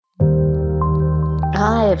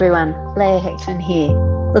Hi everyone, Leah Hechtman here.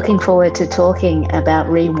 Looking forward to talking about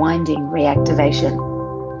rewinding reactivation,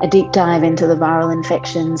 a deep dive into the viral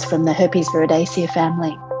infections from the herpes viridacea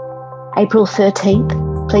family. April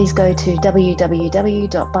 13th, please go to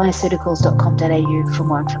www.bioceuticals.com.au for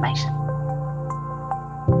more information.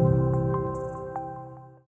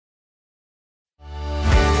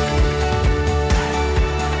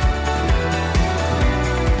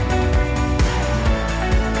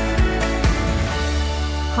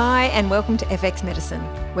 Hi and welcome to FX Medicine,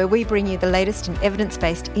 where we bring you the latest in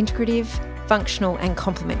evidence-based integrative, functional and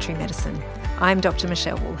complementary medicine. I'm Dr.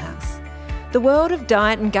 Michelle Woolhouse. The world of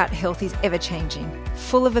diet and gut health is ever-changing,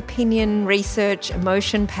 full of opinion, research,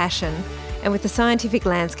 emotion, passion, and with the scientific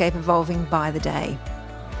landscape evolving by the day.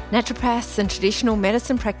 Naturopaths and traditional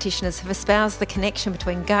medicine practitioners have espoused the connection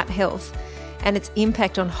between gut health and its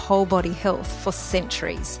impact on whole body health for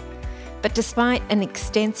centuries. But despite an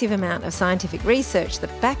extensive amount of scientific research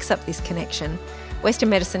that backs up this connection, Western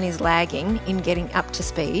medicine is lagging in getting up to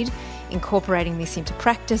speed, incorporating this into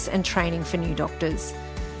practice and training for new doctors.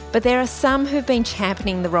 But there are some who've been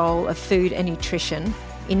championing the role of food and nutrition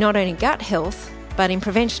in not only gut health, but in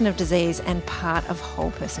prevention of disease and part of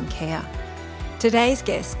whole person care. Today's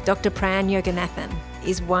guest, Dr. Pran Yoganathan,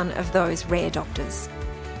 is one of those rare doctors.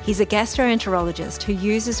 He's a gastroenterologist who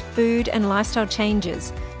uses food and lifestyle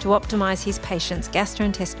changes to optimise his patients'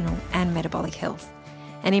 gastrointestinal and metabolic health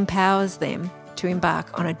and empowers them to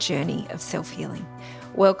embark on a journey of self-healing.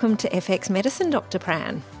 Welcome to FX Medicine, Dr.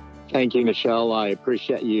 Pran. Thank you, Michelle. I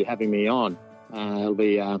appreciate you having me on. It'll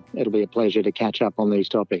be a pleasure to catch up on these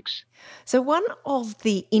topics. So one of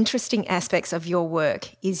the interesting aspects of your work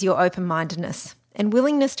is your open-mindedness and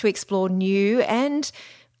willingness to explore new and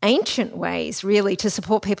ancient ways, really, to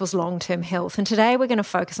support people's long-term health. And today we're going to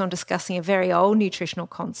focus on discussing a very old nutritional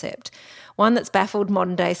concept, one that's baffled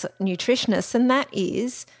modern-day nutritionists, and that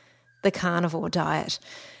is the carnivore diet.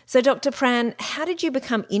 So, Dr. Pran, how did you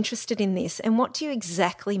become interested in this, and what do you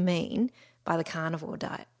exactly mean by the carnivore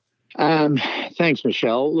diet? Thanks,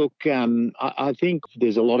 Michelle. Look, I think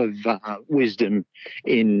there's a lot of wisdom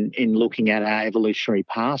in looking at our evolutionary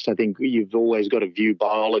past. I think you've always got to view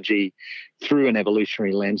biology through an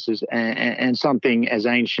evolutionary lenses, and something as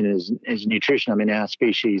ancient as nutrition. I mean, our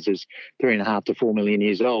species is 3.5 to 4 million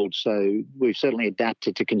years old, so we've certainly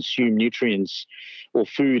adapted to consume nutrients or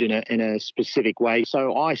food in a specific way.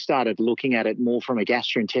 So I started looking at it more from a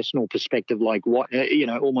gastrointestinal perspective, like what,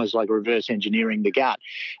 almost like reverse engineering the gut.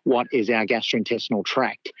 What is our gastrointestinal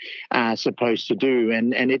tract supposed to do?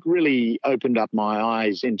 And it really opened up my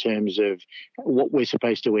eyes in terms of what we're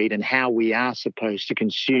supposed to eat and how we are supposed to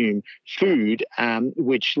consume food,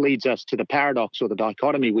 which leads us to the paradox or the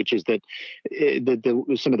dichotomy, which is that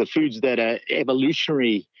some of the foods that are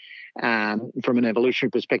evolutionary, from an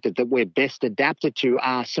evolutionary perspective, that we're best adapted to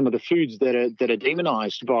are some of the foods that are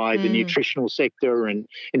demonized by the nutritional sector and,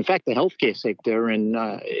 in fact, the healthcare sector. And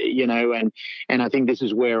I think this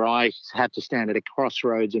is where I have to stand at a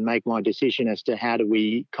crossroads and make my decision as to how do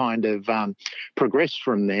we kind of progress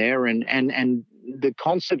from there. And the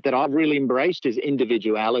concept that I've really embraced is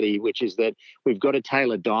individuality, which is that we've got to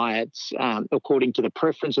tailor diets according to the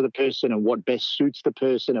preference of the person and what best suits the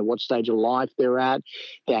person and what stage of life they're at,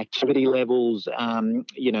 the activity levels,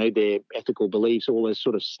 their ethical beliefs, all this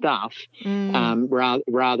sort of stuff,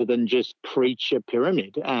 rather than just preach a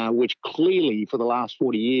pyramid, which clearly for the last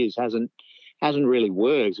 40 years hasn't really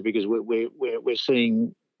worked, because we're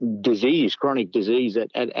seeing chronic disease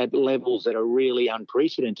at levels that are really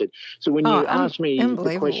unprecedented. So when you ask me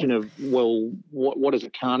the question of, well, what does a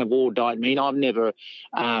carnivore diet mean? I've never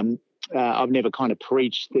kind of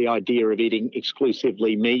preached the idea of eating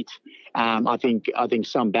exclusively meat. I think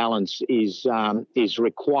some balance is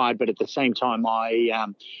required, but at the same time,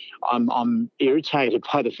 I'm irritated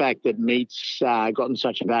by the fact that meat's gotten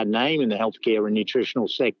such a bad name in the healthcare and nutritional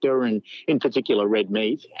sector, and in particular red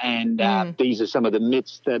meat. And these are some of the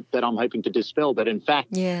myths that I'm hoping to dispel. That in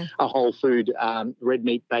fact, a whole food red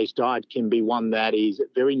meat based diet can be one that is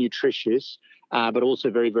very nutritious, but also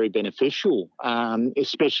very, very beneficial,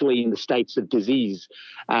 especially in the states of disease,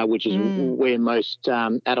 which is where most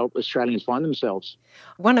adult Australians find themselves.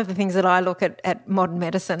 One of the things that I look at modern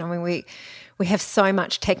medicine, I mean, we have so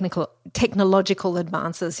much technological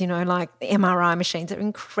advances, like the MRI machines are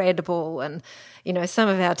incredible and, some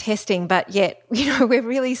of our testing, but yet, we're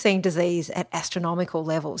really seeing disease at astronomical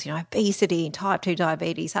levels, obesity, type 2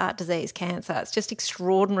 diabetes, heart disease, cancer. It's just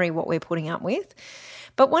extraordinary what we're putting up with.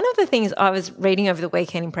 But one of the things I was reading over the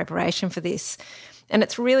weekend in preparation for this, and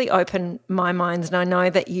it's really opened my mind, and I know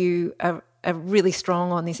that you are really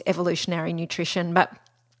strong on this evolutionary nutrition, but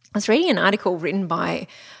I was reading an article written by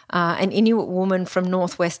an Inuit woman from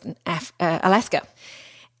northwest Alaska,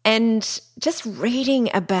 and just reading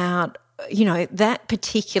about, that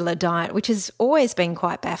particular diet, which has always been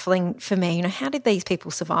quite baffling for me. How did these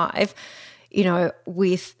people survive,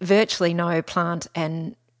 with virtually no plant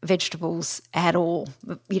and vegetables at all?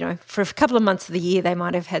 For a couple of months of the year, they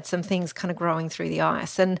might have had some things kind of growing through the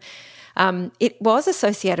ice, and it was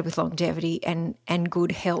associated with longevity and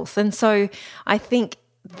good health. And so I think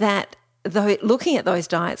that though looking at those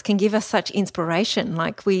diets can give us such inspiration.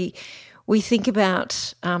 Like we think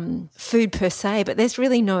about food per se, but there's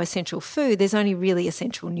really no essential food. There's only really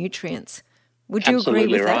essential nutrients. Would you agree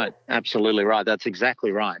with that? Absolutely right. That's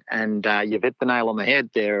exactly right. And you've hit the nail on the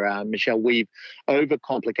head there, Michelle. We've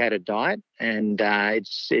overcomplicated diet, and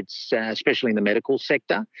it's especially in the medical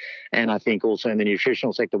sector, and I think also in the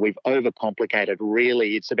nutritional sector, we've overcomplicated.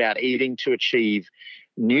 Really, it's about eating to achieve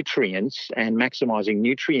nutrients and maximizing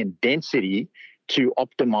nutrient density to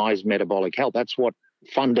optimize metabolic health. That's what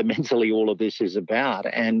fundamentally all of this is about.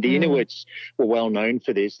 And the Inuits were well known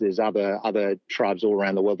for this. There's other tribes all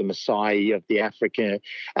around the world. The Maasai of the African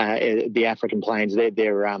plains, they're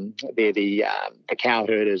the cow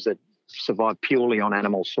herders that survive purely on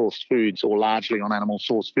animal sourced foods, or largely on animal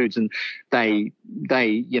sourced foods, and they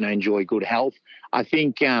enjoy good health. I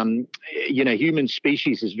think human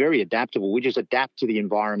species is very adaptable. We just adapt to the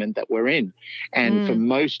environment that we're in, and for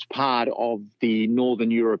most part of the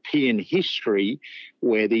Northern European history,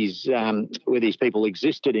 where these people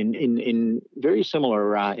existed in very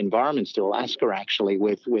similar environments to Alaska, actually,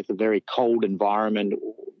 with a very cold environment,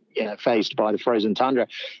 faced by the frozen tundra,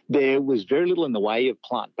 there was very little in the way of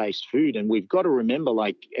plant-based food. And we've got to remember,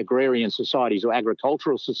 like, agrarian societies or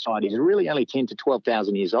agricultural societies are really only 10 to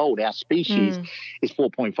 12,000 years old. Our species is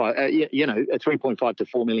 3.5 to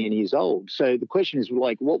 4 million years old. So the question is,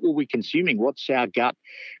 like, what were we consuming? What's our gut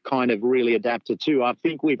kind of really adapted to? I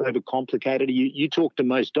think we've overcomplicated. You talk to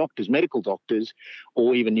most doctors, medical doctors,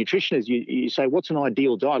 or even nutritionists, you say, what's an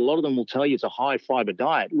ideal diet? A lot of them will tell you it's a high-fiber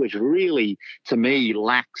diet, which really, to me,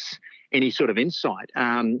 lacks any sort of insight.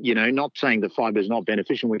 Not saying that fiber is not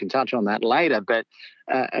beneficial. We can touch on that later, but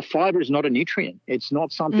fiber is not a nutrient. It's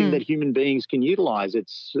not something that human beings can utilize.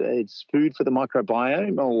 It's food for the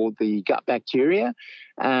microbiome or the gut bacteria.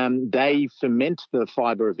 They ferment the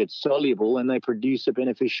fiber if it's soluble, and they produce a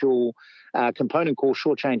beneficial component called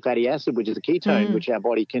short-chain fatty acid, which is a ketone, which our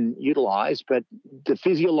body can utilize. But the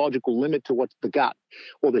physiological limit to what the gut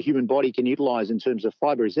or the human body can utilize in terms of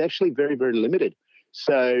fiber is actually very, very limited.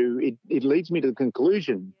 So it leads me to the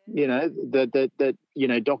conclusion, that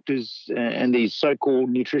doctors and these so-called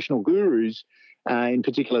nutritional gurus, in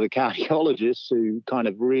particular the cardiologists who kind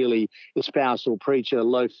of really espouse or preach a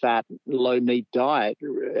low-fat, low-meat diet,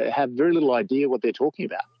 have very little idea what they're talking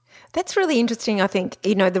about. That's really interesting, I think.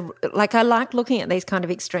 I like looking at these kind of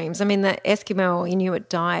extremes. I mean, the Eskimo or Inuit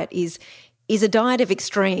diet is a diet of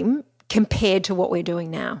extreme compared to what we're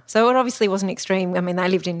doing now. So it obviously wasn't extreme. I mean, they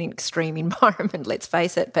lived in an extreme environment, let's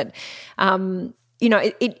face it. But,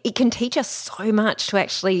 it can teach us so much to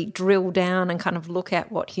actually drill down and kind of look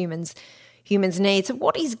at what humans need. So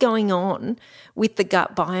what is going on with the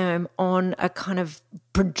gut biome on a kind of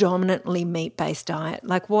predominantly meat-based diet?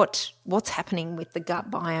 Like what's happening with the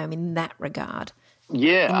gut biome in that regard?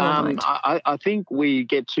 Yeah, I think we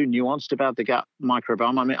get too nuanced about the gut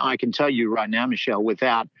microbiome. I mean, I can tell you right now, Michelle,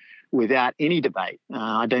 without any debate,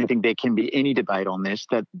 I don't think there can be any debate on this,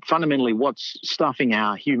 that fundamentally what's stuffing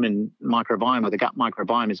our human microbiome or the gut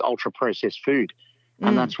microbiome is ultra-processed food.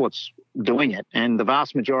 And that's what's doing it. And the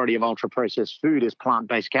vast majority of ultra-processed food is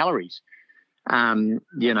plant-based calories. Whether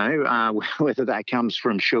that comes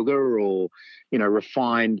from sugar or,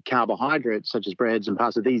 refined carbohydrates such as breads and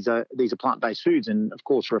pasta, these are plant-based foods. And, of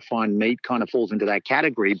course, refined meat kind of falls into that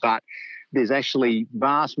category. But there's actually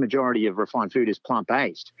vast majority of refined food is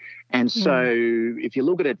plant-based. And so if you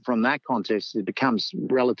look at it from that context, it becomes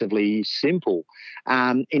relatively simple.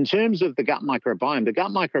 In terms of the gut microbiome,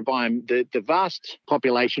 the vast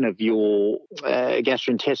population of your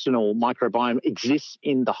gastrointestinal microbiome exists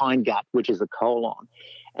in the hindgut, which is the colon.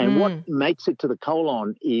 And what makes it to the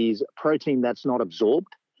colon is protein that's not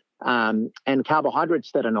absorbed. And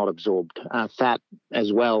carbohydrates that are not absorbed, fat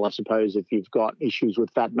as well, I suppose, if you've got issues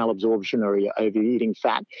with fat malabsorption or you're overeating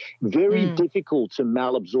fat. Very difficult to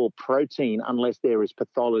malabsorb protein unless there is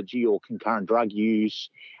pathology or concurrent drug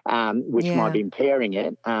use, which might be impairing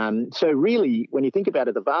it. So really, when you think about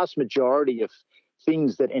it, the vast majority of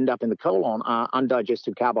things that end up in the colon are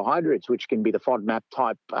undigested carbohydrates, which can be the FODMAP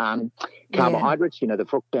type carbohydrates, the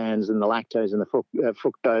fructans and the lactose and the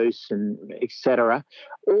fructose and etc.,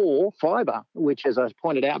 or fiber, which, as I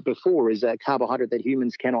pointed out before, is a carbohydrate that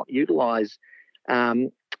humans cannot utilize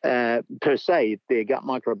per se. Their gut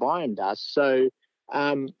microbiome does. So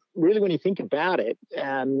really, when you think about it,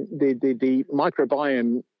 the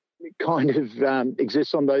microbiome kind of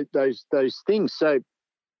exists on those things. So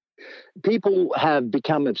people have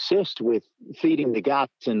become obsessed with feeding the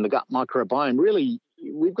gut and the gut microbiome. Really,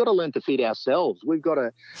 we've got to learn to feed ourselves. We've got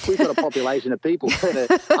a population of people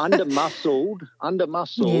that are under-muscled.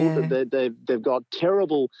 Yeah. They've got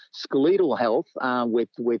terrible skeletal health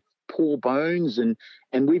with poor bones, and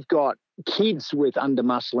we've got kids with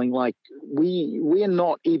under-muscling. Like we are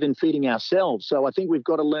not even feeding ourselves. So I think we've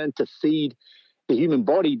got to learn to feed the human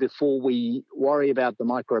body before we worry about the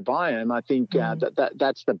microbiome. I think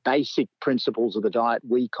that's the basic principles of the diet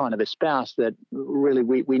we kind of espouse, that really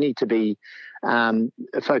we need to be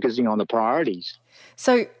focusing on the priorities.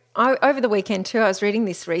 So over the weekend too, I was reading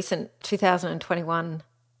this recent 2021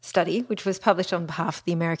 study, which was published on behalf of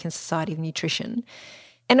the American Society of Nutrition.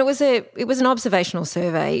 And it was an observational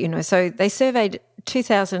survey, so they surveyed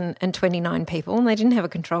 2,029 people, and they didn't have a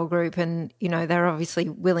control group, and, they're obviously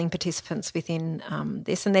willing participants within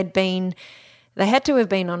this, and they had to have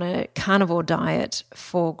been on a carnivore diet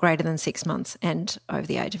for greater than 6 months and over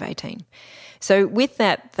the age of 18. So with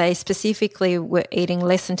that, they specifically were eating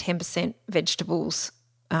less than 10% vegetables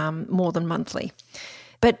more than monthly.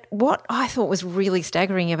 But what I thought was really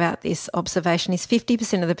staggering about this observation is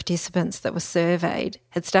 50% of the participants that were surveyed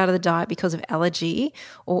had started the diet because of allergy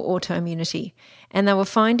or autoimmunity. And they were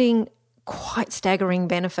finding quite staggering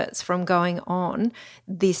benefits from going on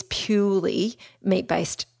this purely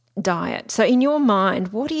meat-based diet. So in your mind,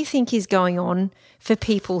 what do you think is going on for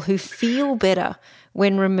people who feel better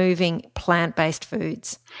when removing plant-based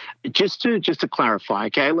foods? Just to clarify,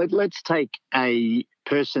 okay, let's take a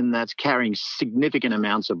person that's carrying significant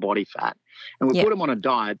amounts of body fat, and we put them on a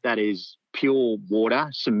diet that is pure water,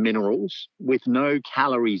 some minerals, with no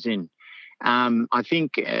calories in. I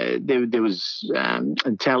think there was an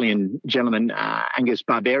Italian gentleman, Angus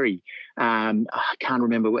Barberi. I can't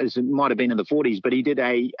remember, it might have been in the 40s, but he did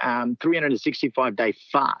a 365-day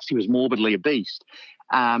fast. He was morbidly obese.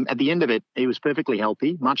 At the end of it, he was perfectly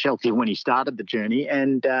healthy, much healthier when he started the journey,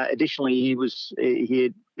 and additionally, he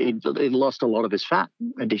lost a lot of his fat.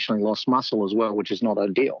 Additionally, lost muscle as well, which is not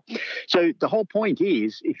ideal. So the whole point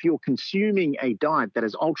is, if you're consuming a diet that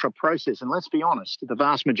is ultra processed, and let's be honest, the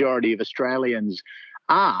vast majority of Australians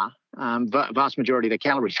are. Vast majority of the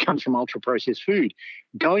calories comes from ultra processed food.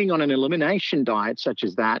 Going on an elimination diet such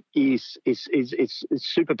as that is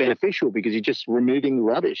super beneficial, because you're just removing the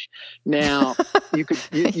rubbish. Now you could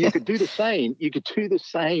do the same. You could do the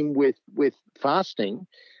same with fasting,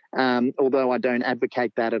 although I don't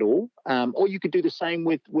advocate that at all. Or you could do the same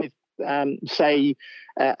with say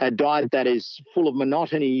a diet that is full of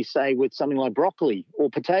monotony, say with something like broccoli or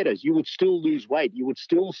potatoes. You would still lose weight. You would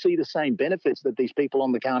still see the same benefits that these people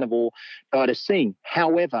on the carnivore diet are seeing.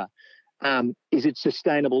 However, is it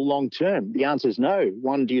sustainable long term? The answer is no.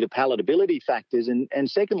 One, due to palatability factors, and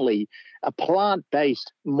secondly, a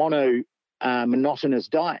plant-based monotonous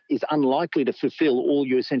diet is unlikely to fulfill all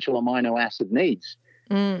your essential amino acid needs.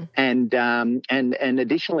 And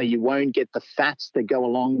additionally, you won't get the fats that go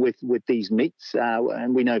along with these meats.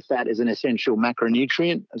 And we know fat is an essential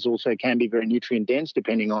macronutrient, as also can be very nutrient dense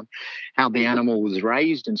depending on how the animal was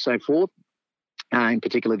raised and so forth. In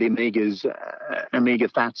particular, the omega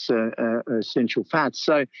fats are essential fats.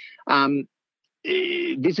 So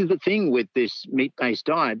this is the thing with this meat-based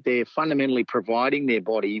diet. They're fundamentally providing their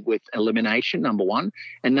body with elimination, number one,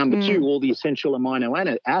 and number two, all the essential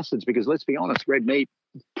amino acids, because let's be honest, red meat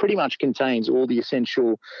pretty much contains all the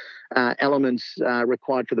essential elements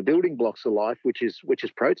required for the building blocks of life, which is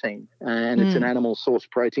protein, and it's an animal source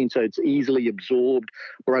protein, so it's easily absorbed,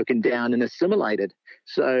 broken down, and assimilated.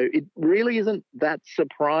 So it really isn't that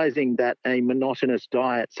surprising that a monotonous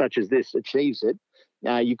diet such as this achieves it.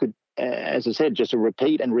 You could, as I said, just to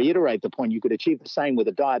repeat and reiterate the point, you could achieve the same with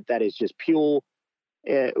a diet that is just pure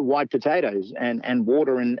white potatoes and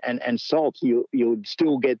water and salt. You'll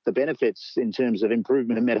still get the benefits in terms of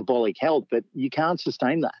improvement in metabolic health, but you can't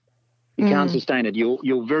sustain that. You can't sustain it.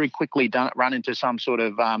 You'll very quickly run into some sort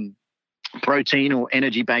of protein or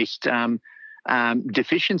energy-based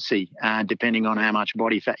deficiency, depending on how much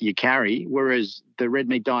body fat you carry. Whereas the red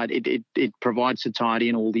meat diet, it provides satiety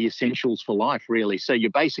and all the essentials for life, really. So you're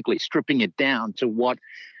basically stripping it down to what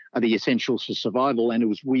the essentials for survival.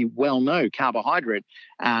 And as we well know, carbohydrate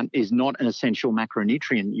is not an essential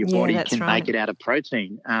macronutrient. Your body can make it out of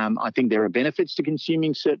protein. I think there are benefits to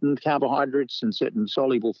consuming certain carbohydrates and certain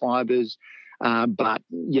soluble fibers. But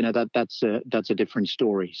that's a different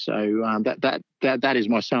story. So that is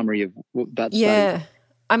my summary of that study. Yeah.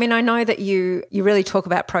 I mean, I know that you really talk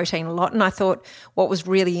about protein a lot, and I thought what was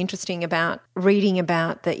really interesting about reading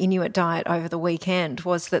about the Inuit diet over the weekend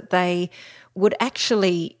was that they would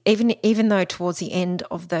actually, even though towards the end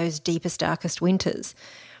of those deepest, darkest winters,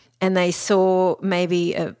 and they saw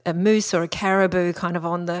maybe a moose or a caribou kind of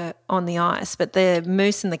on the ice, but the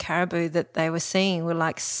moose and the caribou that they were seeing were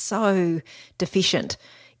like so deficient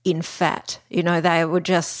in fat. They were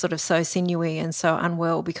just sort of so sinewy and so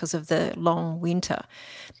unwell because of the long winter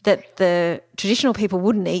that the traditional people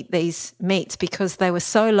wouldn't eat these meats because they were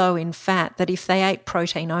so low in fat that if they ate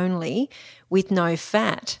protein only with no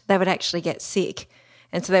fat, they would actually get sick.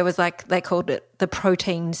 And so there was they called it the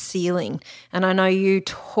protein ceiling. And I know you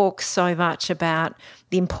talk so much about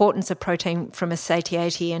the importance of protein from a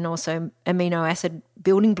satiety and also amino acid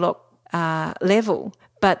building block level.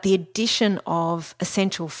 But the addition of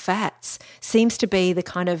essential fats seems to be the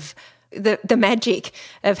kind of the magic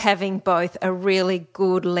of having both a really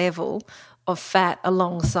good level of fat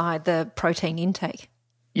alongside the protein intake.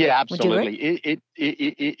 Yeah, absolutely.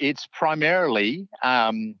 It's primarily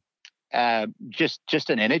just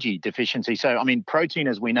an energy deficiency. So, I mean, protein,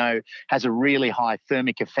 as we know, has a really high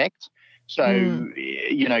thermic effect. So,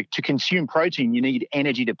 to consume protein, you need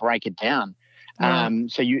energy to break it down.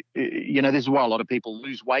 So this is why a lot of people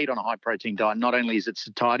lose weight on a high protein diet. Not only is it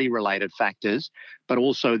satiety related factors, but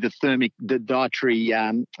also the dietary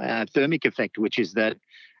thermic effect, which is that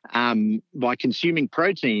by consuming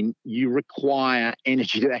protein, you require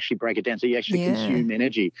energy to actually break it down. So you actually consume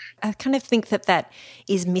energy. I kind of think that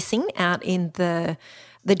is missing out in the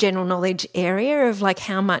general knowledge area of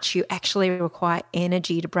how much you actually require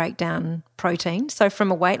energy to break down protein. So from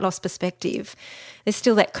a weight loss perspective, there's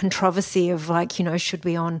still that controversy of should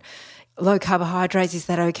we on low carbohydrates? Is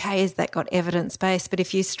that okay? Is that got evidence base? But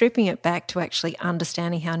if you're stripping it back to actually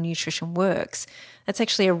understanding how nutrition works, that's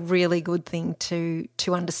actually a really good thing to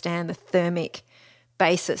understand the thermic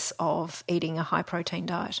basis of eating a high protein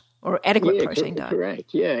diet. Or adequate protein diet.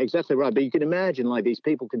 Correct. Yeah, exactly right. But you can imagine these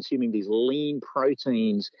people consuming these lean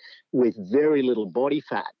proteins with very little body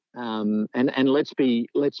fat. And let's be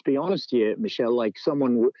honest here, Michelle.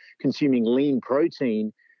 Someone consuming lean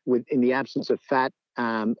protein in the absence of fat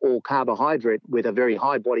or carbohydrate with a very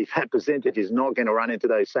high body fat percentage is not going to run into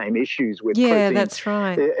those same issues with protein. Yeah, that's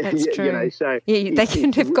right. That's true.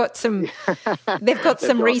 They've got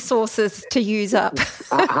some resources to use up.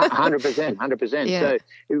 100%. Yeah. So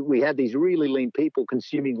we have these really lean people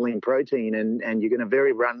consuming lean protein, and you're going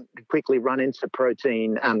to quickly run into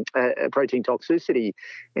protein toxicity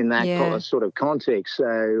in that sort of context.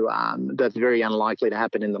 So that's very unlikely to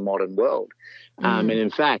happen in the modern world. And in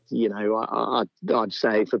fact, I'd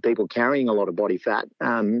say for people carrying a lot of body fat,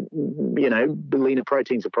 leaner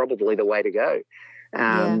proteins are probably the way to go.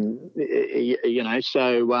 I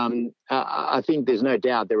think there's no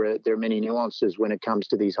doubt there are many nuances when it comes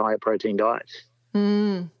to these higher protein diets.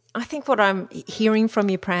 I think what I'm hearing from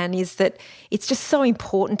you, Pran, is that it's just so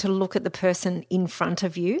important to look at the person in front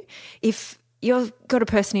of you. If you've got a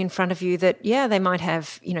person in front of you that, they might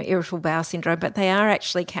have, irritable bowel syndrome, but they are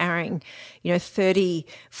actually carrying, 30,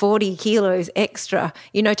 40 kilos extra,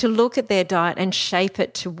 to look at their diet and shape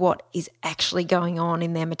it to what is actually going on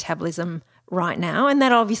in their metabolism right now. And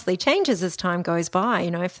that obviously changes as time goes by.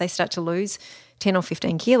 If they start to lose 10 or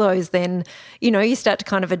 15 kilos, then, you start to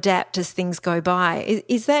kind of adapt as things go by.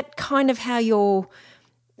 Is that kind of how you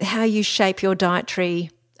shape your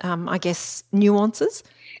dietary, nuances?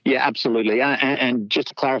 Yeah, absolutely. And just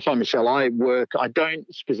to clarify, Michelle, I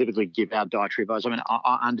don't specifically give out dietary advice. I mean,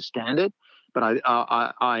 I understand it, but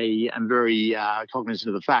I am very cognizant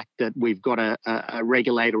of the fact that we've got a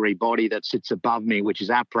regulatory body that sits above me, which is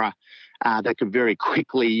APRA, that could very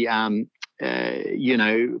quickly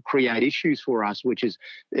create issues for us, which is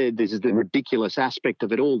this is the ridiculous aspect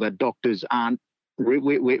of it all, that doctors aren't,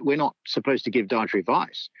 we're not supposed to give dietary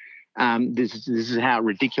advice. This is how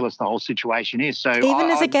ridiculous the whole situation is. So even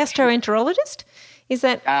as a gastroenterologist, is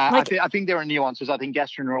that I think there are nuances. I think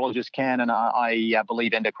gastroenterologists can, and I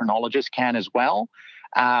believe endocrinologists can as well.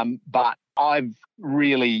 But I've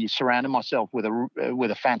really surrounded myself with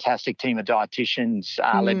a fantastic team of dietitians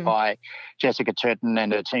led by Jessica Turton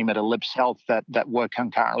and her team at Ellipse Health that work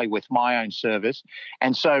concurrently with my own service.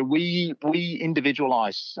 And so we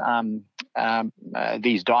individualise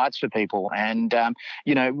these diets for people. And,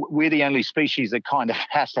 we're the only species that kind of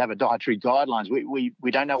has to have a dietary guidelines.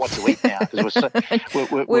 We don't know what to eat now because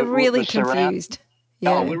we're really confused.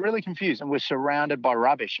 Yeah. Oh, we're really confused, and we're surrounded by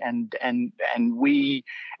rubbish. And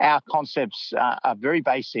our concepts are very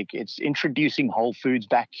basic. It's introducing whole foods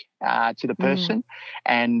back to the person,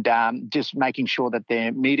 and just making sure that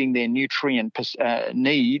they're meeting their nutrient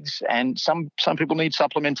needs. And some people need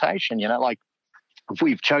supplementation. Like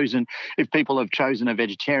if people have chosen a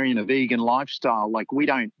vegetarian, a vegan lifestyle, like we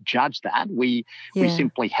don't judge that. We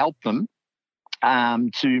simply help them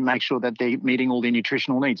to make sure that they're meeting all their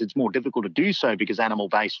nutritional needs. It's more difficult to do so because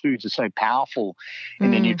animal-based foods are so powerful in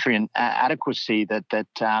their nutrient adequacy that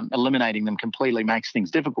eliminating them completely makes things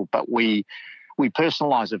difficult. But we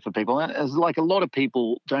personalise it for people. And it's like a lot of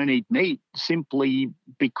people don't eat meat simply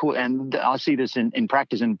because, and I see this in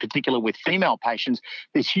practice, in particular with female patients,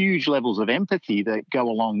 there's huge levels of empathy that go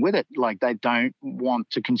along with it. Like they don't want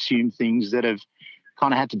to consume things that have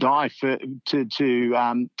kind of had to die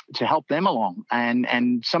to help them along,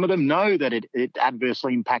 and some of them know that it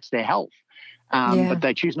adversely impacts their health, but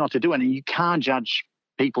they choose not to do it. And you can't judge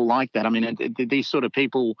people like that. I mean, these sort of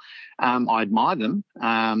people, I admire them,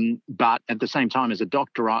 but at the same time, as a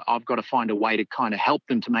doctor, I've got to find a way to kind of help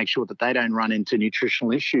them to make sure that they don't run into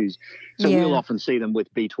nutritional issues. So we'll often see them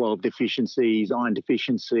with B12 deficiencies, iron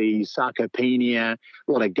deficiencies, sarcopenia,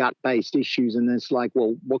 a lot of gut-based issues, and it's like,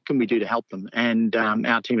 well, what can we do to help them? And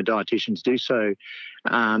our team of dietitians do so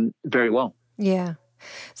very well. Yeah.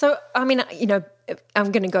 So, I mean,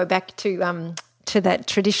 I'm going to go back to that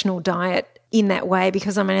traditional diet in that way,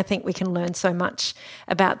 because I think we can learn so much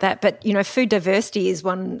about that. But, food diversity is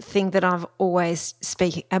one thing that I've always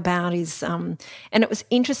speak about is, and it was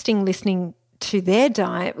interesting listening to their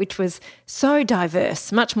diet, which was so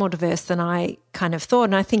diverse, much more diverse than I kind of thought.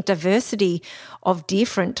 And I think diversity of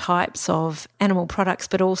different types of animal products,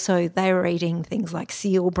 but also they were eating things like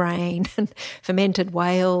seal brain and fermented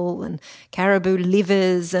whale and caribou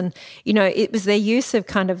livers. And, it was their use of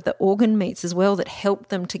kind of the organ meats as well that helped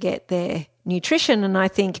them to get their nutrition. And I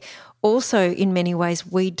think also in many ways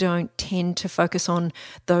we don't tend to focus on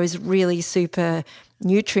those really super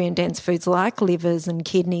nutrient-dense foods like livers and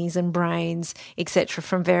kidneys and brains, etc.,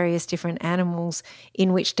 from various different animals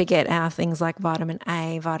in which to get our things like vitamin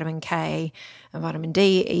A, vitamin K, and vitamin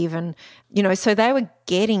D even. So they were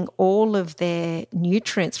getting all of their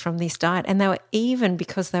nutrients from this diet, and they were, even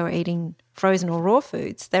because they were eating frozen or raw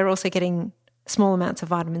foods, they were also getting small amounts of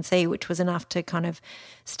vitamin C, which was enough to kind of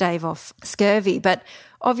stave off scurvy. But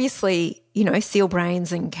obviously, seal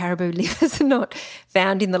brains and caribou livers are not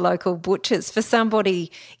found in the local butchers. For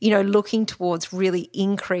somebody, looking towards really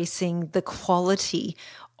increasing the quality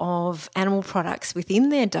of animal products within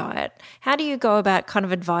their diet, how do you go about kind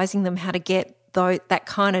of advising them how to get that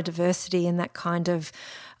kind of diversity and that kind of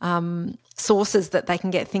sources that they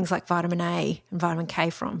can get things like vitamin A and vitamin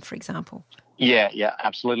K from, for example? Yeah,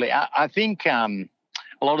 absolutely. I think a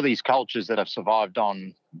lot of these cultures that have survived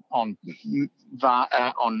on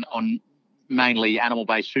mainly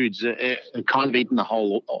animal-based foods are kind of eating the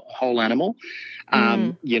whole animal,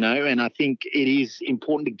 and I think it is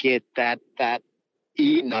important to get that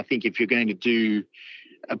in. I think if you're going to do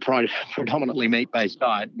a predominantly meat-based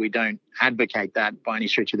diet, we don't advocate that by any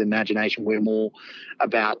stretch of the imagination. We're more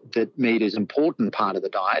about that meat is an important part of the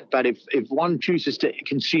diet. But if one chooses to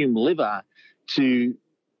consume liver to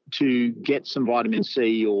get some vitamin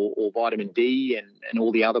C or vitamin D and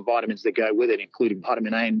all the other vitamins that go with it, including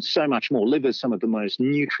vitamin A and so much more. Liver is some of the most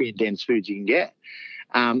nutrient-dense foods you can get.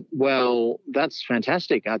 Well, that's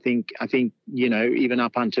fantastic. I think even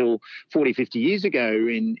up until 40, 50 years ago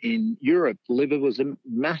in Europe, liver was a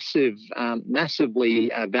massively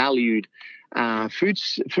valued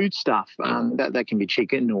foodstuff. That can be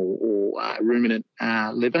chicken or ruminant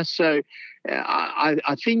liver. So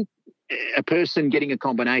I think a person getting a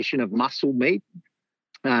combination of muscle meat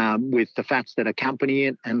with the fats that accompany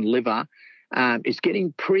it and liver is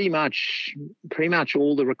getting pretty much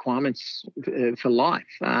all the requirements for life.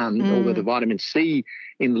 Although the vitamin C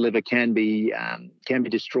in the liver can be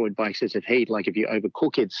destroyed by excessive heat, like if you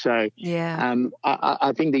overcook it. So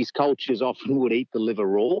I think these cultures often would eat the liver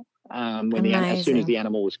raw as soon as the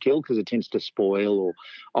animal was killed, because it tends to spoil or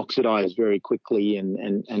oxidize very quickly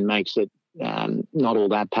and makes it not all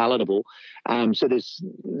that palatable. So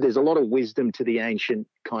there's a lot of wisdom to the ancient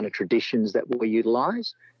kind of traditions that we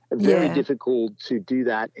utilize. Very difficult to do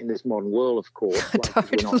that in this modern world, of course.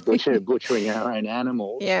 Totally. We're not butchering our own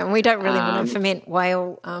animals. Yeah, and we don't really want to ferment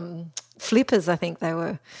whale flippers, I think they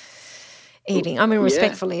were eating. I mean,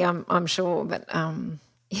 respectfully, I'm sure, but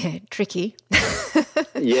tricky.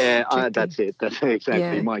 Yeah, that's it. That's exactly.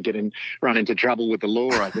 Yeah. You might run into trouble with the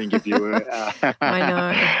law, I think, if you were. I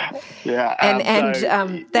know. Yeah,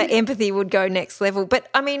 and that empathy would go next level. But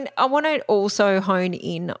I mean, I want to also hone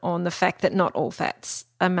in on the fact that not all fats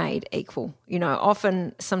are made equal. You know,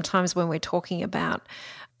 often, sometimes when we're talking about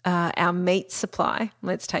our meat supply,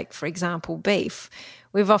 let's take, for example, beef,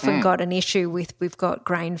 we've often got an issue with we've got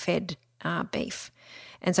grain-fed beef.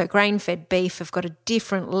 And so grain-fed beef have got a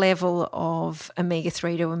different level of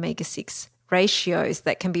omega-3 to omega-6 ratios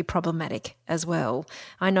that can be problematic as well.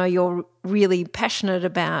 I know you're really passionate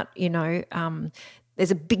about,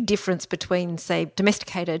 there's a big difference between, say,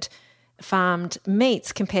 domesticated farmed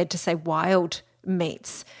meats compared to, say, wild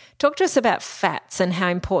meats. Talk to us about fats and how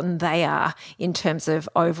important they are in terms of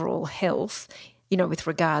overall health, with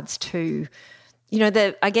regards to,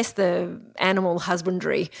 the animal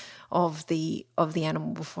husbandry of the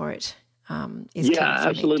animal before it is. Yeah,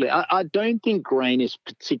 absolutely. I don't think grain is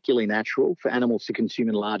particularly natural for animals to consume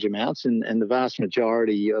in large amounts, and the vast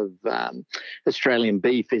majority of Australian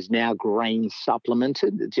beef is now grain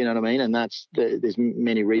supplemented. Do you know what I mean? And there's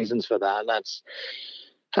many reasons for that. That's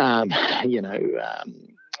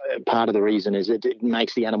part of the reason is it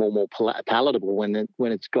makes the animal more palatable when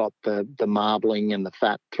it's got the marbling and the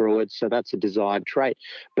fat through it. So that's a desired trait.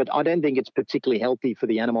 But I don't think it's particularly healthy for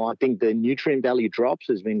the animal. I think the nutrient value drops.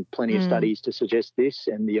 There's been plenty of studies to suggest this,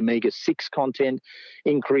 and the omega-6 content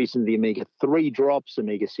increase in the omega-3 drops.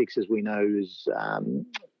 Omega-6, as we know, is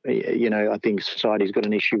I think society's got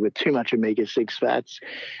an issue with too much omega-6 fats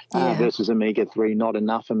versus omega-3, not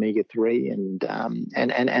enough omega-3,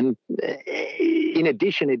 and in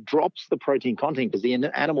addition, it drops the protein content because the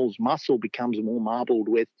animal's muscle becomes more marbled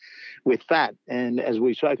with fat. And as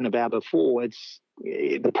we've spoken about before,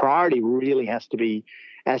 the priority really has to be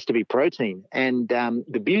protein. And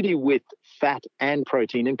the beauty with fat and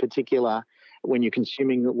protein, in particular, when you're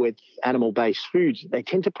consuming it with animal-based foods, they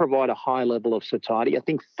tend to provide a high level of satiety. I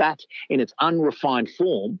think fat in its unrefined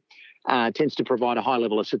form tends to provide a high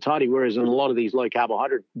level of satiety, whereas in a lot of these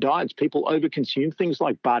low-carbohydrate diets, people overconsume things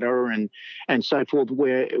like butter and so forth,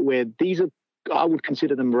 where these are, I would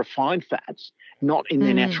consider them refined fats, not in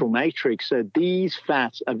their natural matrix. So these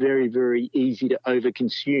fats are very, very easy to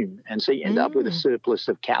overconsume. And so you end up with a surplus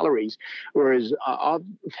of calories, whereas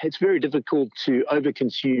it's very difficult to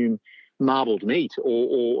overconsume marbled meat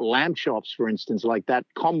or lamb chops, for instance. Like that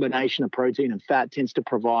combination of protein and fat tends to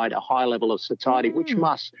provide a high level of satiety, which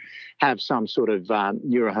must have some sort of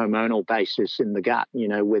neurohormonal basis in the gut,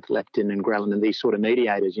 with leptin and ghrelin and these sort of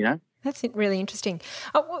mediators, That's really interesting.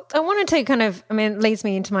 I wanted to leads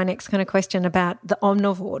me into my next kind of question about the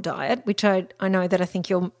omnivore diet, which I know that I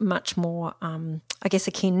think you're much more,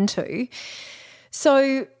 akin to.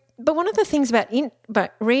 So, but one of the things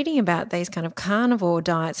about reading about these kind of carnivore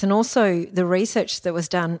diets, and also the research that was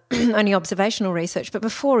done, only observational research, but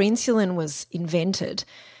before insulin was invented,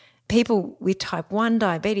 people with type 1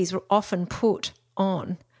 diabetes were often put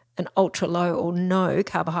on an ultra low or no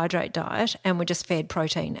carbohydrate diet and were just fed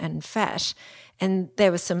protein and fat. And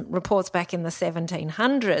there were some reports back in the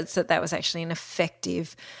 1700s that was actually an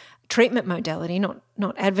effective treatment modality, not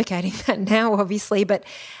advocating that now, obviously, but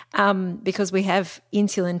because we have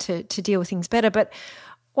insulin to deal with things better. But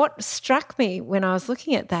what struck me when I was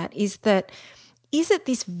looking at that is it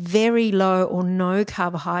this very low or no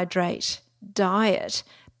carbohydrate diet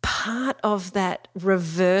part of that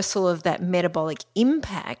reversal of that metabolic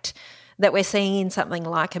impact that we're seeing in something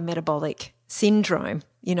like a metabolic syndrome,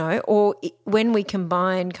 or when we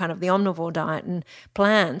combine kind of the omnivore diet and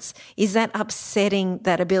plants, is that upsetting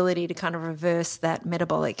that ability to kind of reverse that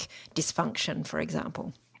metabolic dysfunction, for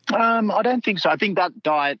example? I don't think so. I think that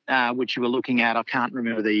diet which you were looking at, I can't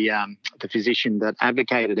remember the physician that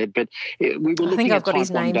advocated it, but we were looking at. I think I've got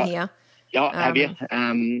his name here. Oh, have you?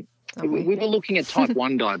 We were looking at type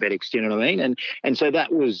 1 diabetics, do you know what I mean? And so that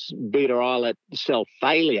was beta islet cell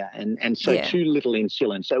failure and so too little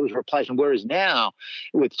insulin. So it was replacement. Whereas now,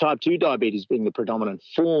 with type 2 diabetes being the predominant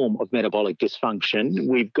form of metabolic dysfunction,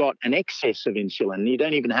 we've got an excess of insulin. You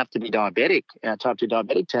don't even have to be diabetic, type 2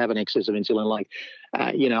 diabetic, to have an excess of insulin. Like,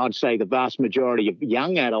 I'd say the vast majority of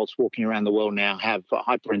young adults walking around the world now have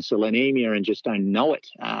hyperinsulinemia and just don't know it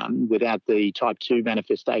without the type 2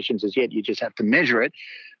 manifestations as yet. You just have to measure it.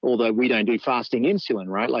 although we don't do fasting insulin,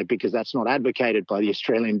 right? Like, because that's not advocated by the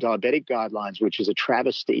Australian Diabetic Guidelines, which is a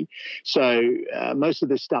travesty. So most of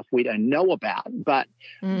this stuff we don't know about, but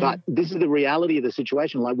this is the reality of the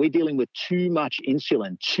situation. Like, we're dealing with too much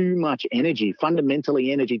insulin, too much energy,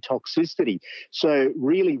 fundamentally energy toxicity. So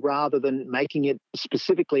really, rather than making it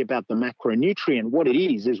specifically about the macronutrient, what it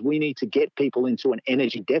is we need to get people into an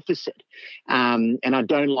energy deficit. And I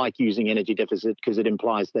don't like using energy deficit because it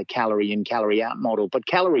implies the calorie in, calorie out model, but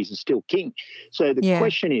calories are still king. So the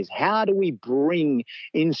question is, how do we bring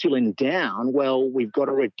insulin down? Well, we've got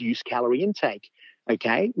to reduce calorie intake.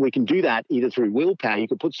 Okay, we can do that either through willpower. You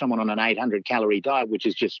could put someone on an 800-calorie diet, which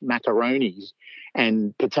is just macaronis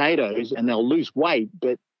and potatoes, and they'll lose weight,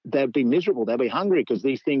 but they'll be miserable. They'll be hungry because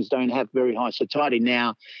these things don't have very high satiety.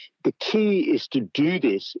 Now, the key is to do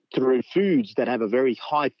this through foods that have a very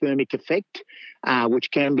high thermic effect,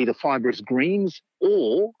 which can be the fibrous greens,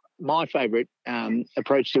 or my favourite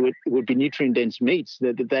approach to it would be nutrient-dense meats,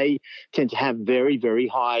 that they tend to have very, very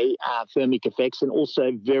high thermic effects and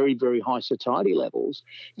also very, very high satiety levels.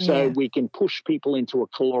 So we can push people into a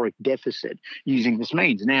caloric deficit using this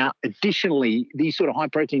means. Now, additionally, these sort of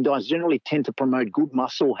high-protein diets generally tend to promote good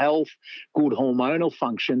muscle health, good hormonal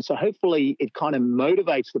function. So hopefully it kind of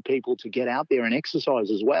motivates the people to get out there and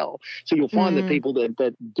exercise as well. So you'll find that people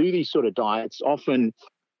that do these sort of diets often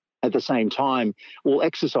at the same time will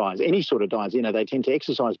exercise. Any sort of diets, they tend to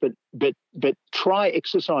exercise, but try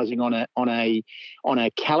exercising on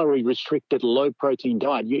a calorie restricted low protein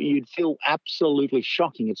diet. You'd feel absolutely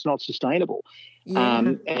shocking. It's not sustainable.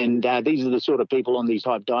 And these are the sort of people on these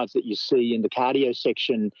type diets that you see in the cardio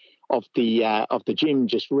section of the gym,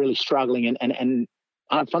 just really struggling and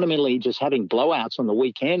fundamentally just having blowouts on the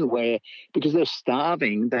weekend, where because they're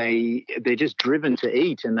starving, they're just driven to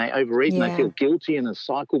eat and they overeat and they feel guilty, and the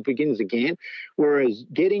cycle begins again. Whereas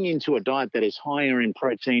getting into a diet that is higher in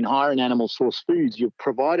protein, higher in animal source foods, you're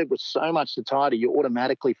provided with so much satiety, you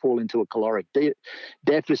automatically fall into a caloric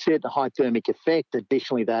deficit, a high thermic effect.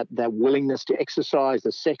 Additionally, that willingness to exercise,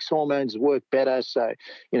 the sex hormones work better. So,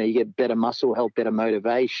 you get better muscle health, better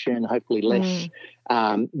motivation, hopefully less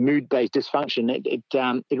mood-based dysfunction.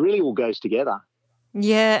 It really all goes together.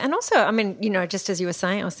 Yeah, and also, just as you were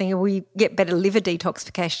saying, I was thinking we get better liver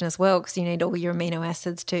detoxification as well, because you need all your amino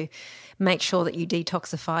acids to make sure that you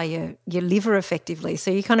detoxify your liver effectively. So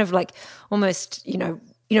you kind of like almost,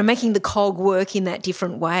 making the cog work in that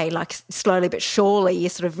different way, like slowly but surely you're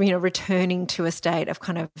sort of, returning to a state of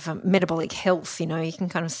kind of metabolic health. You can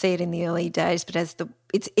kind of see it in the early days, but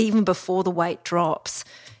it's even before the weight drops,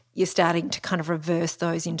 you're starting to kind of reverse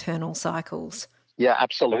those internal cycles. Yeah,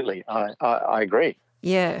 absolutely. I agree.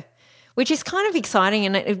 Yeah, which is kind of exciting,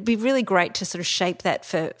 and it'd be really great to sort of shape that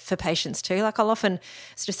for patients too. Like I'll often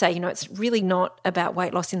sort of say, it's really not about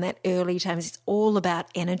weight loss in that early times. It's all about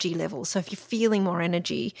energy levels. So if you're feeling more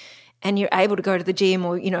energy and you're able to go to the gym,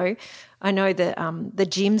 or, I know that the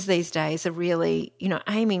gyms these days are really,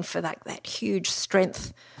 aiming for that huge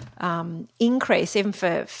strength increase, even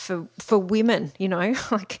for women,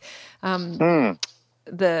 like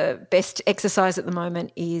the best exercise at the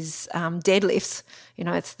moment is deadlifts.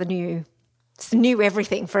 It's the new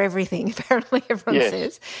everything for everything, apparently everyone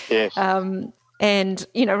says. Yes. And,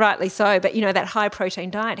 rightly so, but, that high protein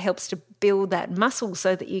diet helps to build that muscle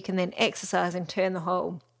so that you can then exercise and turn the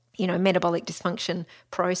whole, metabolic dysfunction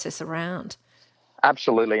process around.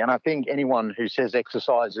 Absolutely. And I think anyone who says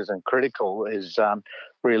exercise isn't critical is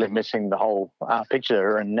really missing the whole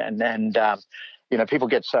picture. And people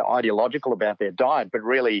get so ideological about their diet, but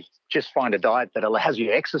really just find a diet that allows you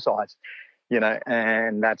to exercise,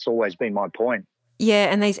 and that's always been my point.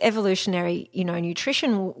 Yeah, and these evolutionary,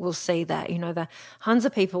 nutrition will see that, the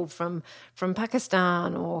Hunza people from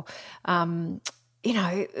Pakistan or,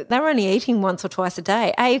 they were only eating once or twice a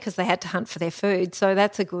day, because they had to hunt for their food. So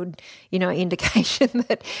that's a good, indication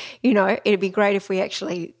that, it'd be great if we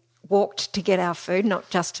actually walked to get our food, not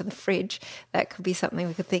just to the fridge. That could be something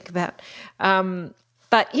we could think about.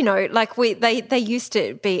 But, they used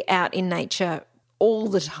to be out in nature all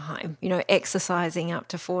the time, exercising up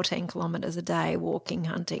to 14 kilometres a day, walking,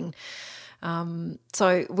 hunting.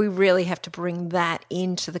 So we really have to bring that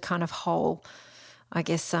into the kind of whole, I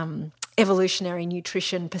guess, evolutionary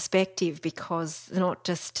nutrition perspective, because they're not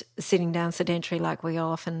just sitting down sedentary like we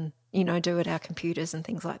often, do at our computers and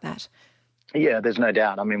things like that. Yeah, there's no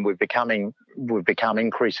doubt. I mean, we've become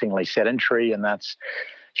increasingly sedentary, and that's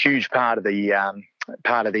a huge part of the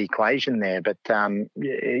equation there. But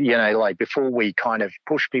like before we kind of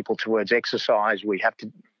push people towards exercise, we have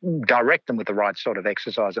to direct them with the right sort of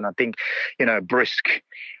exercise. And I think, a brisk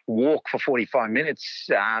walk for 45 minutes,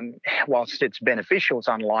 whilst it's beneficial, it's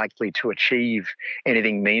unlikely to achieve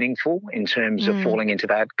anything meaningful in terms of falling into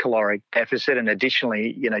that caloric deficit. And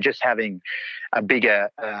additionally, just having a bigger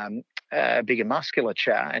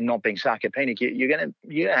musculature and not being sarcopenic, you're going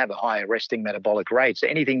to have a higher resting metabolic rate. So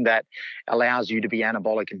anything that allows you to be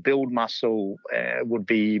anabolic and build muscle would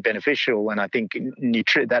be beneficial. And I think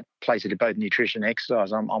that plays into both nutrition and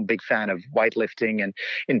exercise. I'm a big fan of weightlifting, and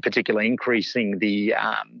in particular increasing the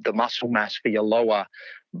muscle mass for your lower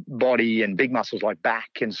body and big muscles like back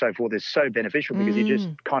and so forth is so beneficial because you're just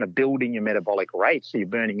kind of building your metabolic rate. So you're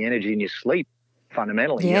burning energy in your sleep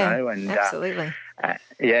fundamentally, and absolutely.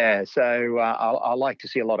 So I like to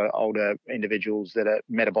see a lot of older individuals that are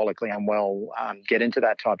metabolically unwell get into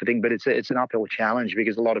that type of thing, but it's an uphill challenge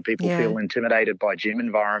because a lot of people feel intimidated by gym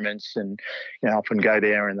environments, and often go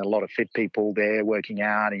there and a lot of fit people there working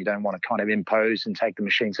out, and you don't want to kind of impose and take the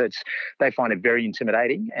machine. So they find it very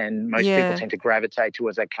intimidating, and most people tend to gravitate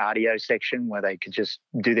towards that cardio section where they could just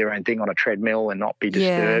do their own thing on a treadmill and not be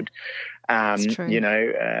disturbed. That's true.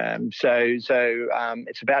 So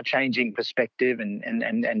it's about changing perspective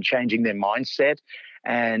and changing their mindset,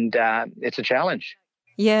 and it's a challenge.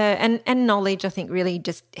 Yeah, and knowledge, I think, really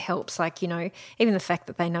just helps. Like, even the fact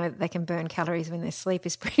that they know that they can burn calories when they sleep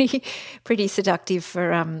is pretty seductive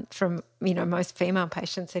for from most female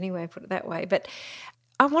patients anyway, put it that way. But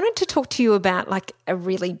I wanted to talk to you about like a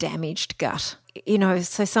really damaged gut.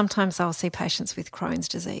 So sometimes I'll see patients with Crohn's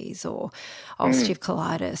disease or ulcerative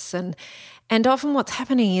colitis, and often what's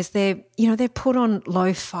happening is they're put on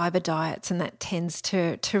low fibre diets, and that tends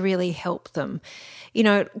to really help them.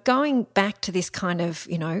 Going back to this kind of,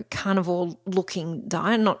 carnivore-looking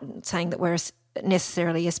diet, not saying that we're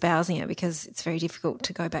necessarily espousing it because it's very difficult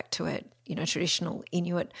to go back to a, traditional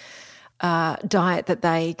Inuit diet that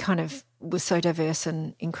they kind of was so diverse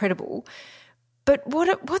and incredible. But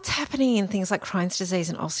what's happening in things like Crohn's disease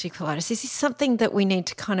and ulcerative colitis? Is this something that we need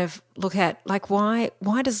to kind of look at? Like, why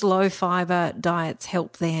does low fibre diets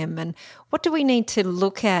help them? And what do we need to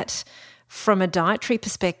look at from a dietary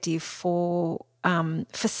perspective for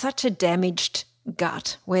such a damaged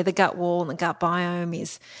gut, where the gut wall and the gut biome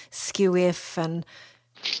is skew-if? And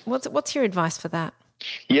what's your advice for that?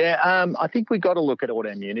 Yeah, I think we've got to look at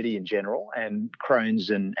autoimmunity in general, and Crohn's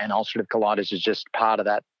and ulcerative colitis is just part of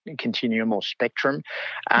that continuum or spectrum.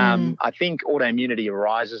 I think autoimmunity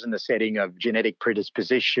arises in the setting of genetic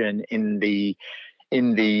predisposition in the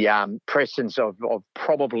presence of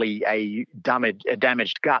probably a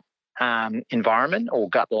damaged gut environment or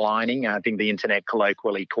gut lining. I think the internet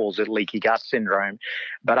colloquially calls it leaky gut syndrome.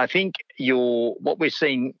 But I think what we're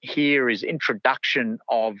seeing here is introduction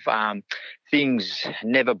of things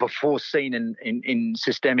never before seen in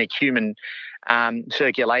systemic human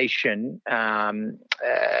circulation,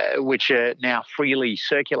 which are now freely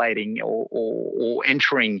circulating or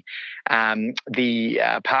entering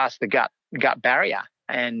past the gut barrier.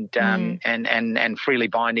 And freely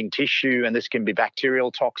binding tissue, and this can be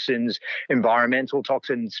bacterial toxins, environmental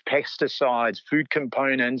toxins, pesticides, food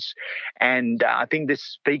components, and I think this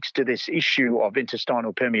speaks to this issue of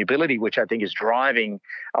intestinal permeability, which I think is driving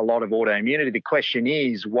a lot of autoimmunity. The question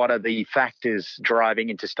is, what are the factors driving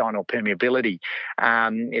intestinal permeability?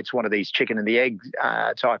 It's one of these chicken and the egg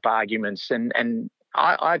type arguments, and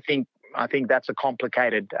I think that's a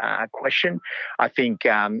complicated question. I think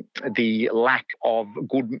the lack of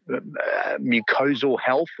good mucosal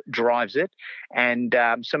health drives it, and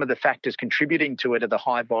some of the factors contributing to it are the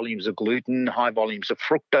high volumes of gluten, high volumes of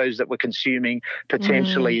fructose that we're consuming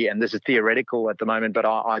potentially, and this is theoretical at the moment, but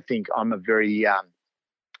I think I'm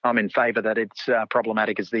in favour that it's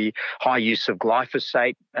problematic, is the high use of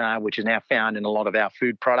glyphosate, which is now found in a lot of our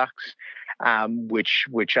food products.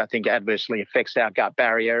 Which I think adversely affects our gut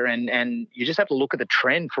barrier. And you just have to look at the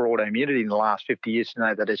trend for autoimmunity in the last 50 years to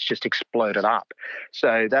know that it's just exploded up.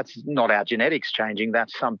 So that's not our genetics changing.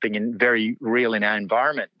 That's something very real in our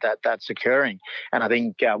environment that's occurring. And I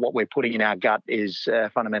think what we're putting in our gut is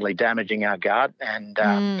fundamentally damaging our gut and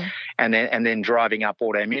then driving up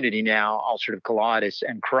autoimmunity. Now, ulcerative colitis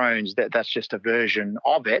and Crohn's, that's just a version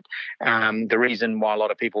of it. The reason why a lot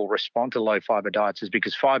of people respond to low fibre diets is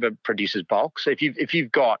because fibre produces bulk. So if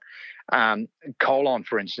you've got colon,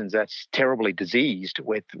 for instance, that's terribly diseased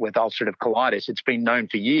with ulcerative colitis, it's been known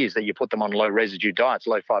for years that you put them on low residue diets,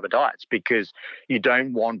 low fiber diets, because you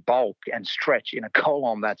don't want bulk and stretch in a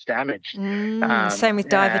colon that's damaged. Same with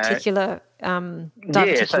diverticular. Same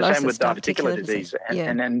with diverticular disease.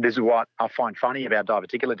 And then this is what I find funny about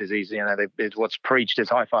diverticular disease. What's preached is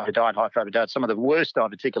high fiber diet. Some of the worst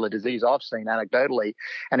diverticular disease I've seen anecdotally,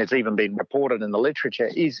 and it's even been reported in the literature,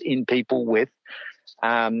 is in people with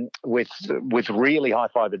really high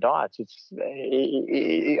fiber diets.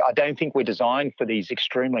 I don't think we're designed for these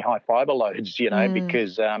extremely high fiber loads,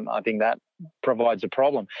 because I think that provides a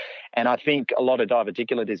problem. And I think a lot of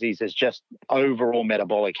diverticular disease is just overall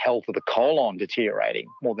metabolic health of the colon deteriorating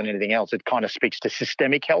more than anything else. It kind of speaks to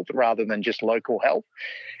systemic health rather than just local health.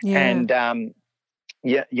 And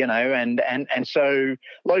and so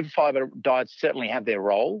low fiber diets certainly have their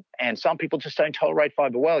role, and some people just don't tolerate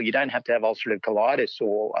fiber well. You don't have to have ulcerative colitis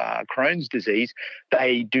or Crohn's disease.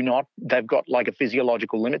 They've got like a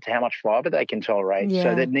physiological limit to how much fiber they can tolerate.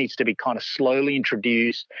 So that needs to be kind of slowly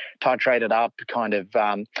introduced, titrated up, kind of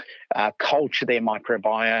culture their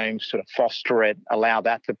microbiome, sort of foster it, allow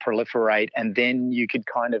that to proliferate, and then you could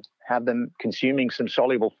kind of have them consuming some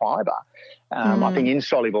soluble fiber. I think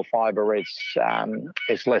insoluble fiber is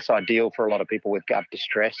less ideal for a lot of people with gut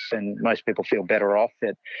distress, and most people feel better off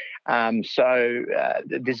it.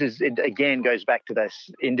 It again goes back to this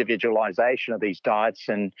individualization of these diets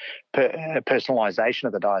and personalization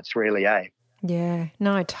of the diets, really, eh? Yeah,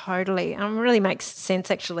 no, totally. It really makes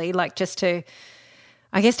sense, actually, like just to,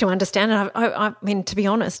 I guess, to understand it. I mean, to be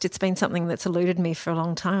honest, it's been something that's eluded me for a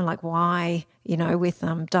long time, like why, with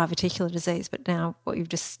diverticular disease. But now what you've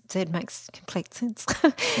just said makes complete sense,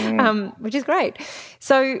 which is great.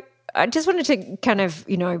 So I just wanted to kind of,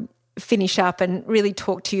 finish up and really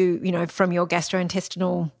talk to you, from your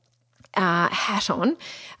gastrointestinal hat on,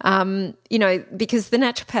 because the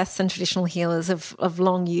naturopaths and traditional healers have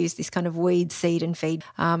long used this kind of weed, seed and feed,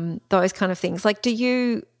 those kind of things. Like, do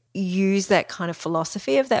you use that kind of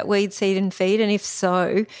philosophy of that weed, seed and feed? And if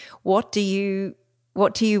so, what do you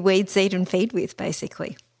weed, seed and feed with,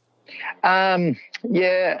 basically? I'm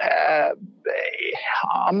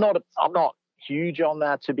not huge on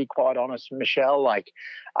that, to be quite honest, Michelle.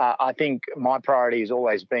 I think my priority has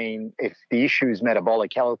always been, if the issue is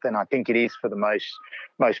metabolic health, and I think it is for the most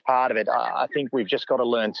part of it, I think we've just got to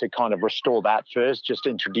learn to kind of restore that first, just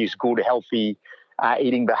introduce good, healthy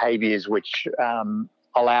eating behaviours which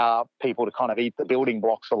allow people to kind of eat the building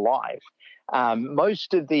blocks of life.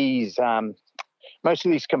 Most of these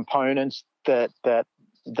components that are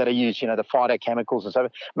used, the phytochemicals and so on,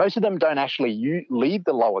 most of them don't actually leave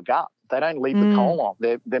the lower gut. They don't leave the colon.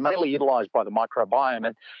 They're mainly utilised by the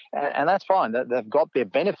microbiome, and that's fine. They've got their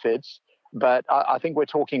benefits, but I think we're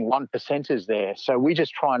talking 1%ers there. So we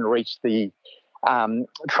just try and reach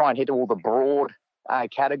try and hit all the broad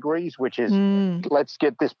categories, which is let's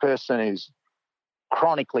get this person who's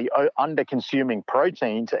chronically under-consuming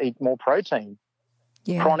protein to eat more protein.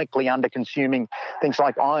 Yeah. Chronically under-consuming things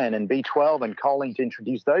like iron and B12 and choline, to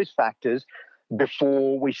introduce those factors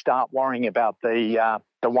before we start worrying about the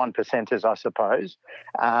 1%ers, I suppose.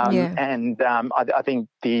 And I think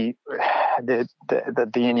the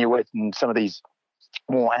Inuit and some of these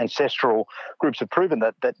more ancestral groups have proven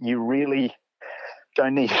that you really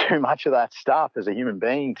don't need too much of that stuff as a human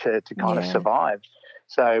being to kind of survive.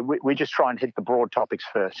 So we just try and hit the broad topics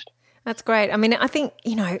first. That's great. I mean, I think,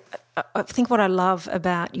 I think what I love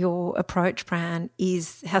about your approach, Pran,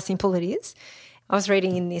 is how simple it is. I was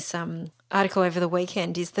reading in this article over the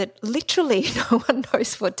weekend is that literally no one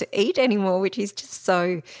knows what to eat anymore, which is just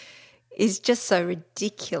so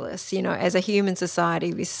ridiculous. As a human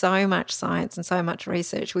society with so much science and so much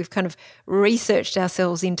research, we've kind of researched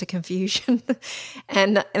ourselves into confusion.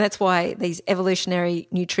 and that's why these evolutionary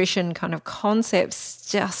nutrition kind of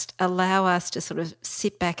concepts just allow us to sort of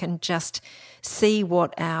sit back and just see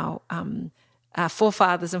what our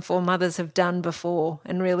forefathers and foremothers have done before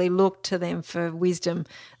and really look to them for wisdom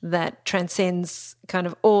that transcends kind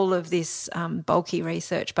of all of this bulky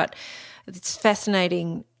research. But it's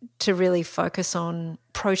fascinating to really focus on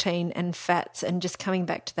protein and fats and just coming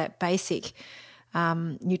back to that basic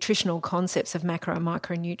nutritional concepts of macro and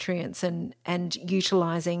micronutrients and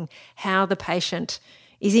utilising how the patient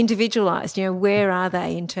is individualised. Where are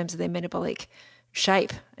they in terms of their metabolic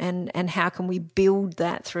shape, and how can we build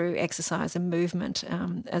that through exercise and movement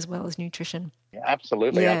as well as nutrition? Yeah,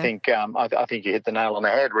 absolutely. Yeah. I think you hit the nail on the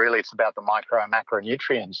head. Really, it's about the micro and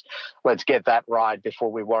macronutrients. Let's get that right before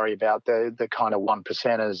we worry about the kind of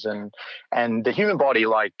 1%ers. And the human body,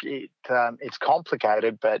 it's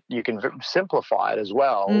complicated, but you can simplify it as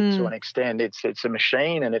well to an extent. It's a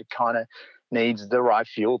machine, and it kind of needs the right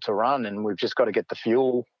fuel to run, and we've just got to get the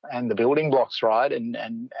fuel and the building blocks right, and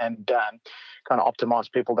kind of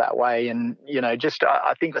optimize people that way. And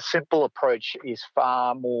I think the simple approach is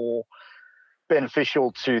far more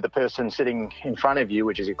beneficial to the person sitting in front of you,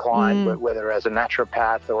 which is your client, whether as a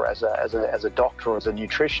naturopath or as a doctor or as a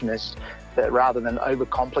nutritionist, that rather than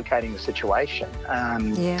overcomplicating the situation.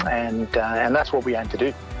 And that's what we aim to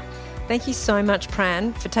do. Thank you so much,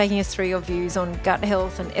 Pran, for taking us through your views on gut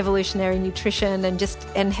health and evolutionary nutrition,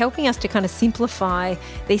 and helping us to kind of simplify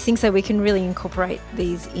these things so we can really incorporate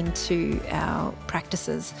these into our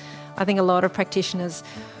practices. I think a lot of practitioners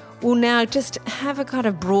will now just have a kind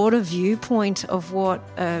of broader viewpoint of what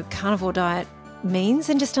a carnivore diet means,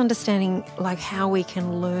 and just understanding how we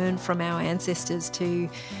can learn from our ancestors to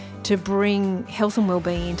bring health and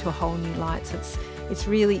well-being into a whole new light. So it's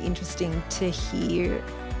really interesting to hear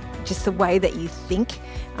just the way that you think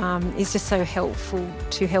is just so helpful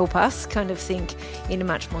to help us kind of think in a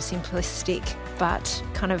much more simplistic but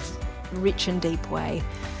kind of rich and deep way.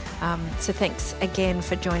 So thanks again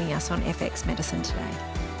for joining us on FX Medicine today.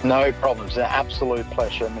 No problems. An absolute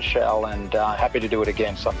pleasure, Michelle, and happy to do it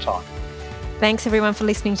again sometime. Thanks everyone for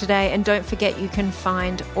listening today, and don't forget you can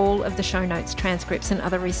find all of the show notes, transcripts and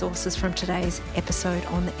other resources from today's episode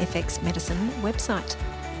on the FX Medicine website.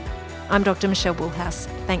 I'm Dr. Michelle Woolhouse.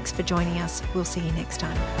 Thanks for joining us. We'll see you next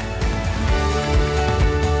time.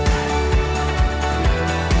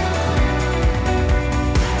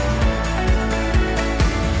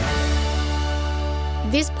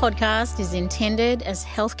 This podcast is intended as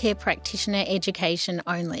healthcare practitioner education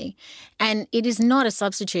only, and it is not a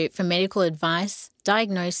substitute for medical advice,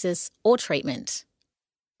 diagnosis, or treatment.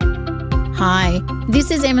 Hi,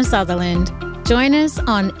 this is Emma Sutherland. Join us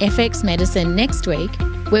on FX Medicine next week,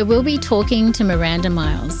 where we'll be talking to Miranda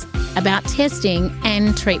Miles about testing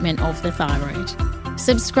and treatment of the thyroid.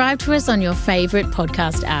 Subscribe to us on your favourite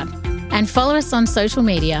podcast app and follow us on social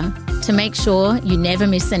media to make sure you never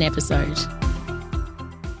miss an episode.